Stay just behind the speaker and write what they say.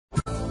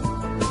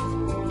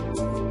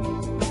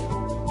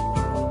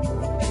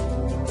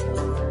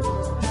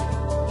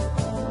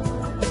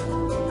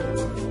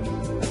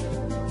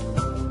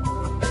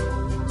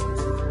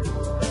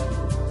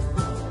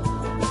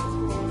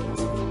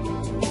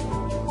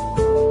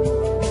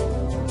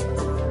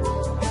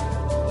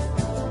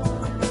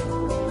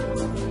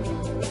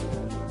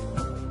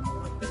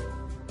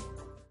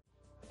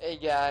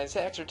guys,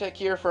 Tech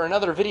here for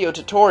another video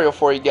tutorial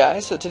for you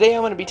guys. So today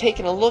I'm going to be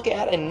taking a look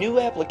at a new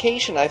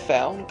application I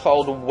found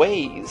called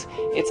Waze.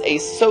 It's a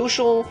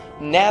social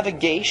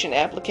navigation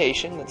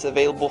application that's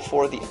available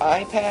for the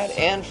iPad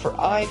and for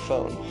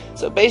iPhone.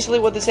 So basically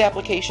what this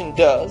application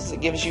does is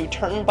it gives you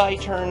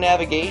turn-by-turn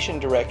navigation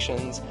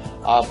directions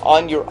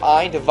on your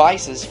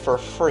iDevices for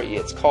free.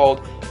 It's called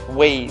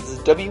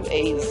Waze,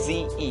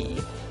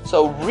 W-A-Z-E.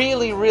 So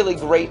really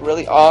great,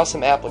 really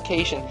awesome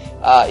application.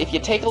 If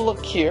you take a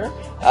look here,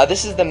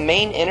 this is the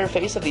main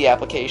interface of the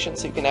application,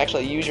 so you can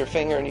actually use your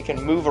finger and you can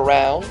move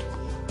around.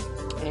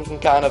 And you can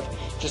kind of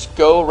just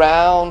go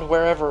around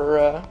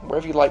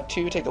wherever you like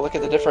to. Take a look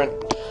at the different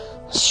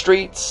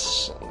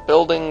streets,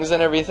 buildings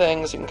and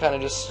everything, so you can kind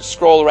of just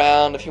scroll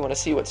around if you want to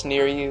see what's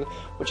near you,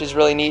 which is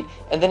really neat.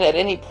 And then at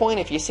any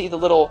point, if you see the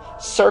little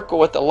circle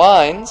with the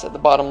lines at the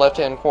bottom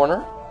left-hand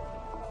corner,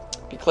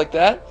 if you click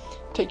that,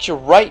 takes you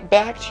right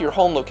back to your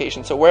home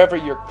location, so wherever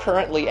you're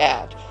currently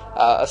at.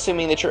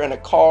 Assuming that you're in a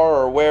car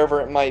or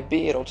wherever it might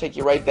be, it'll take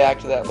you right back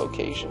to that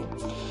location.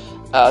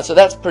 So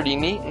that's pretty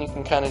neat, and you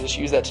can kind of just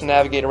use that to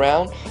navigate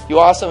around. You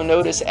also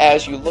notice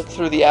as you look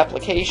through the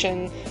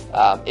application,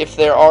 if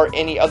there are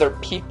any other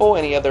people,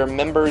 any other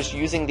members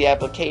using the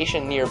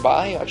application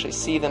nearby, you actually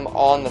see them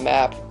on the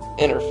map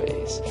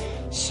interface.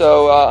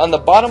 So on the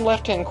bottom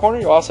left hand corner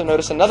you'll also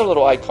notice another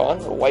little icon,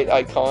 a white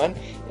icon.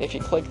 If you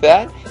click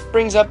that, it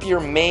brings up your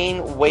main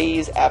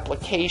Waze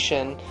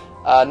application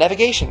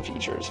navigation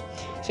features.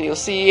 So you'll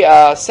see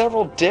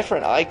several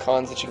different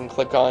icons that you can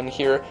click on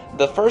here.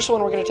 The first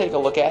one we're going to take a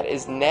look at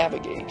is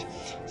Navigate.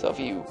 So if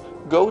you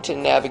go to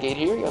Navigate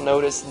here, you'll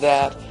notice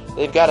that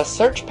they've got a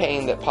search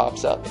pane that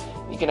pops up.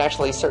 You can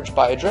actually search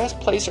by address,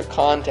 place, or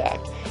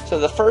contact. So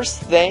the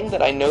first thing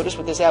that I noticed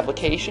with this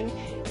application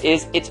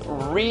is it's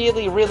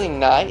really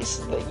nice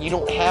that you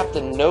don't have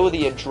to know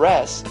the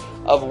address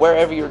of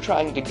wherever you're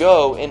trying to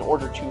go in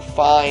order to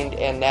find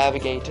and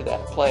navigate to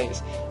that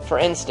place. For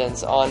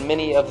instance, on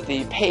many of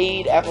the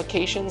paid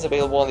applications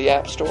available on the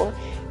App Store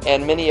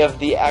and many of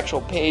the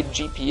actual paid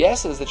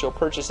GPSs that you'll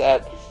purchase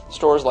at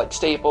stores like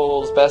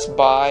Staples, Best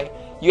Buy,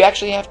 you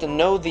actually have to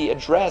know the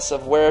address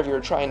of wherever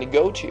you're trying to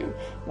go to,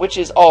 which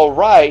is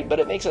alright, but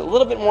it makes it a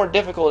little bit more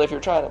difficult if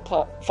you're trying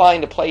to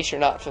find a place you're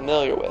not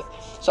familiar with.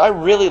 So I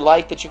really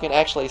like that you can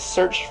actually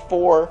search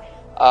for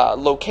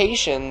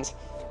locations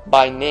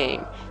by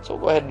name. So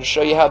we'll go ahead and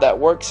show you how that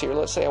works here.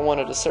 Let's say I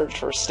wanted to search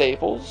for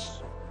Staples.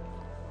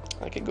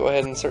 I can go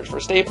ahead and search for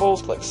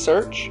Staples, click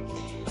search.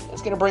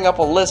 It's going to bring up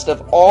a list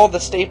of all the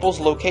Staples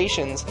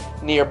locations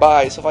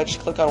nearby. So if I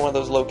just click on one of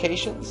those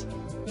locations,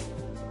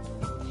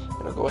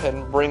 it'll go ahead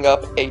and bring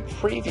up a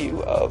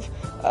preview of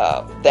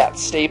that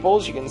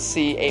Staples. You can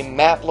see a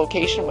map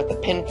location with the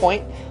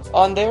pinpoint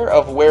on there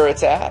of where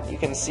it's at. You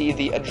can see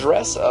the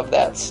address of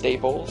that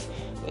Staples.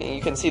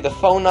 You can see the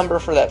phone number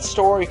for that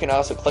store. You can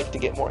also click to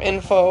get more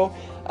info.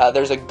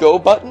 There's a go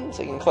button,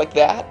 so you can click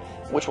that,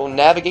 which will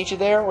navigate you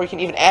there, or you can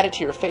even add it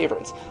to your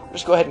favorites.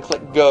 Just go ahead and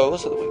click go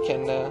so that we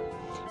can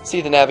see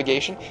the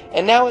navigation.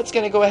 And now it's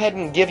going to go ahead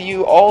and give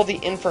you all the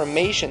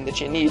information that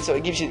you need. So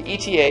it gives you the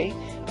ETA,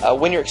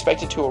 when you're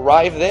expected to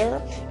arrive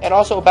there, and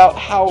also about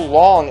how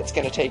long it's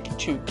going to take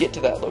to get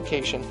to that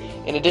location.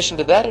 In addition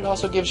to that, it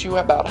also gives you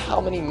about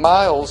how many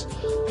miles,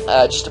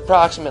 just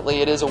approximately,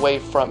 it is away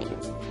from you.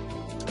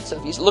 So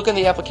if you look in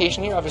the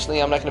application here,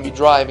 obviously I'm not going to be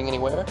driving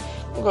anywhere.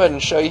 I'll go ahead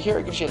and show you here.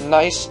 It gives you a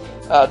nice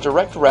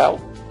direct route.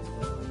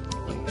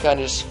 You can kind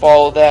of just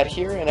follow that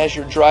here, and as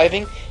you're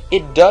driving,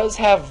 it does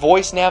have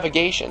voice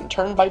navigation,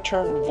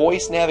 turn-by-turn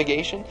voice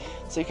navigation,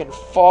 so you can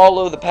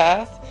follow the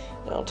path,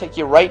 and it'll take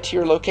you right to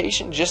your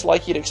location, just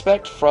like you'd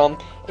expect from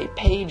a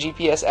paid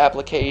GPS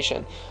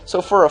application.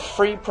 So for a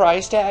free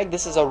price tag,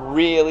 this is a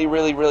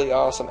really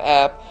awesome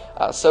app.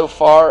 So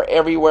far,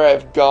 everywhere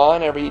I've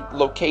gone, every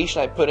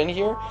location I put in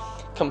here,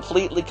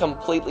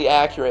 completely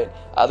accurate.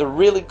 The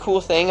really cool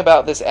thing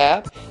about this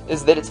app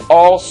is that it's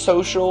all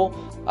social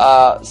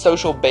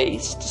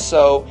based,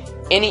 so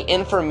any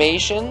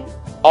information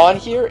on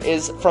here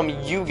is from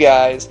you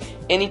guys.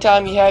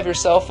 Anytime you have your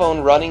cell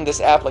phone running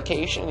this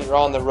application, you're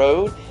on the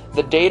road,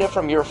 the data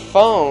from your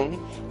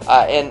phone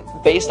and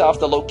based off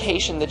the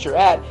location that you're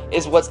at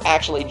is what's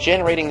actually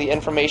generating the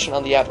information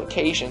on the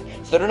application.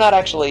 So they're not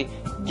actually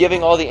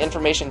giving all the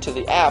information to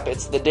the app,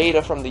 it's the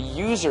data from the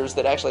users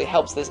that actually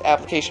helps this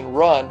application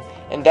run,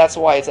 and that's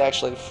why it's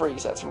actually free.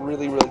 So that's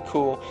really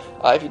cool.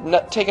 If you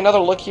take another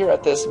look here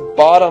at this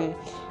bottom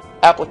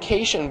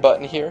application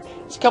button here,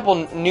 there's a couple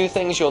new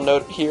things you'll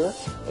note here.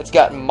 It's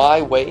got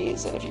My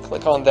Waze, and if you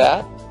click on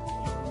that,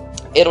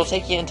 it'll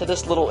take you into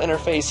this little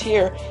interface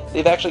here.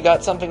 They've actually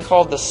got something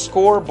called the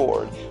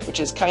scoreboard, which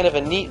is kind of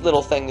a neat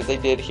little thing that they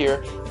did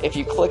here. If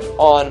you click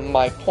on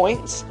My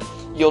Points,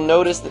 you'll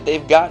notice that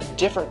they've got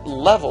different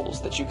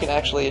levels that you can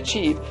actually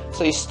achieve.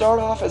 So you start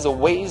off as a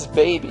Waze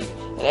baby,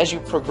 and as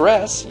you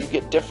progress, you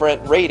get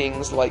different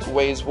ratings like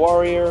Waze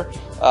Warrior,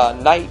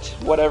 Night,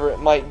 whatever it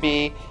might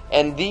be,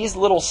 and these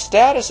little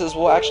statuses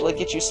will actually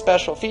get you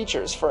special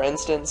features. For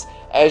instance,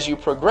 as you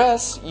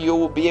progress, you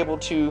will be able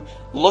to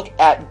look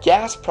at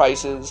gas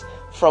prices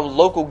from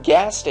local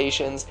gas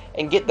stations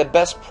and get the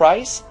best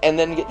price, and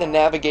then get the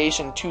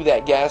navigation to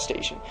that gas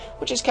station,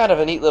 which is kind of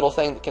a neat little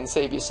thing that can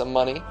save you some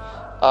money.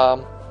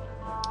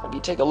 If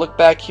you take a look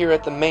back here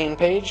at the main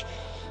page,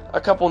 a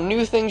couple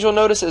new things you'll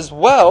notice as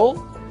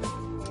well.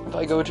 If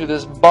I go to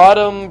this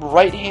bottom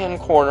right hand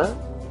corner,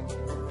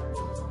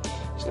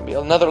 there's going to be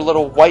another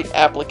little white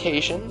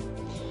application.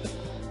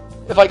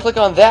 If I click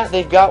on that,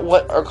 they've got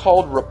what are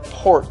called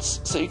reports,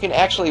 so you can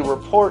actually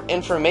report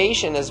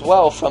information as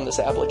well from this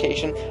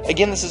application.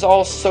 Again, this is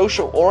all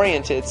social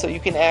oriented, so you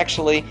can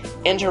actually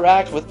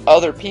interact with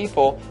other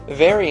people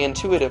very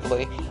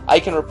intuitively.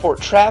 I can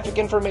report traffic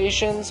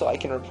information, so I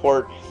can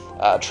report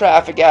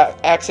traffic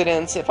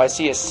accidents. If I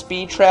see a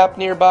speed trap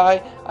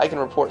nearby, I can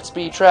report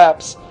speed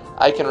traps.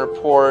 I can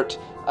report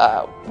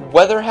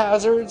weather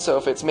hazards, so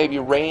if it's maybe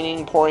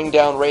raining, pouring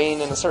down rain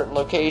in a certain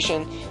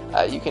location,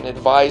 you can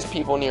advise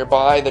people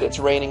nearby that it's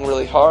raining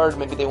really hard,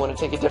 maybe they want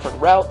to take a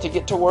different route to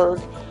get to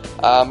work.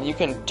 You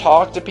can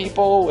talk to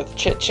people with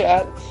chit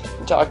chat, you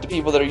can talk to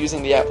people that are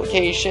using the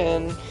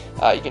application,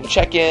 you can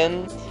check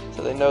in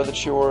so they know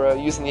that you're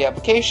using the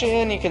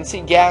application, you can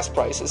see gas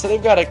prices. So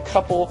they've got a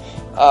couple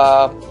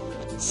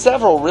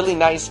several really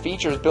nice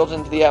features built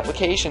into the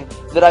application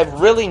that I've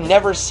really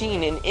never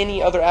seen in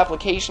any other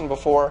application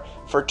before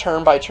for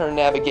turn-by-turn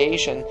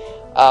navigation.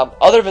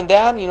 Other than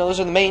that, those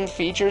are the main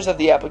features of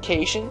the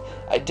application.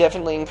 I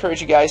definitely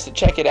encourage you guys to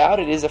check it out.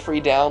 It is a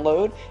free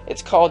download.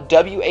 It's called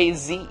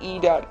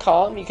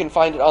waze.com. You can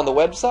find it on the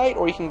website,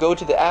 or you can go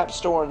to the App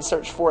Store and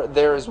search for it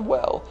there as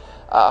well.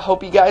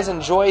 Hope you guys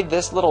enjoyed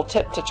this little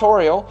tip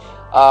tutorial.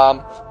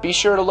 Be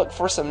sure to look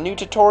for some new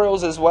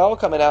tutorials as well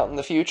coming out in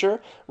the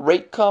future.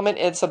 Rate, comment,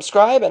 and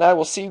subscribe, and I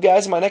will see you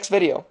guys in my next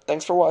video.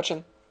 Thanks for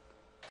watching.